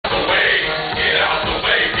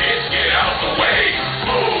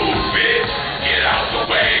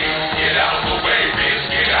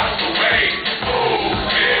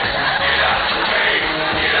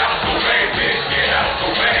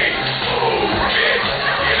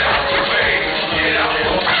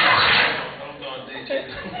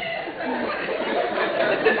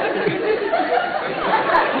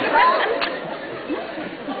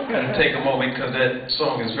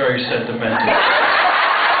is very sentimental.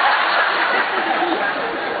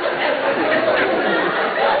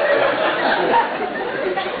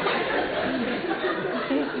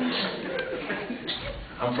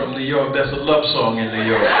 I'm from New York. That's a love song in New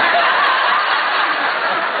York.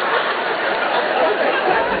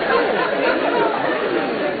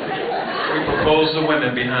 We propose to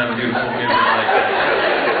women behind beautiful music like that.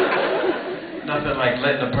 Nothing like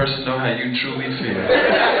letting a person know how you truly feel.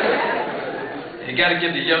 You got to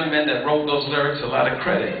give the young men that wrote those lyrics a lot of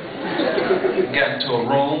credit. Got into a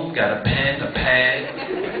room, got a pen, a pad,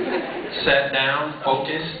 sat down,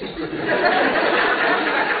 focused. Let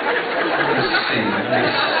me see.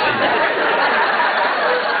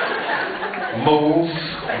 Move,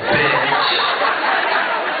 bitch.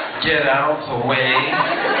 Get out the way.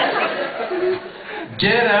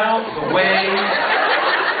 Get out the way.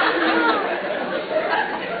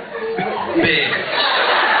 Bitch.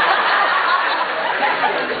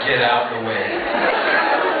 Get out the way.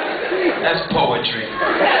 That's poetry.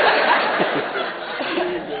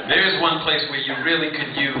 There's one place where you really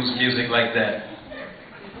could use music like that.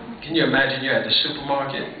 Can you imagine you're at the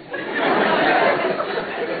supermarket?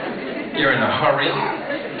 You're in a hurry.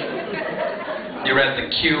 You're at the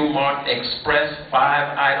queue marked Express,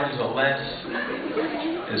 5 items or less.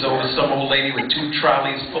 There's always some old lady with 2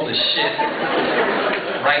 trolleys full of shit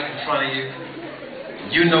right in front of you.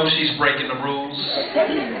 You know she's breaking the rules.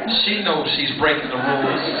 She knows she's breaking the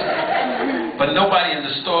rules. But nobody in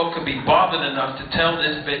the store could be bothered enough to tell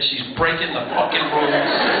this bitch she's breaking the fucking rules.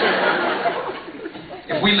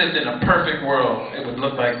 If we lived in a perfect world, it would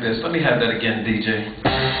look like this. Let me have that again, DJ.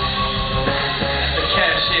 The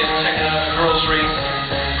cashier checking out the groceries.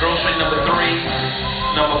 Grocery number 3,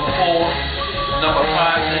 number 4, number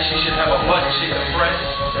 5 says she should have a button she can press.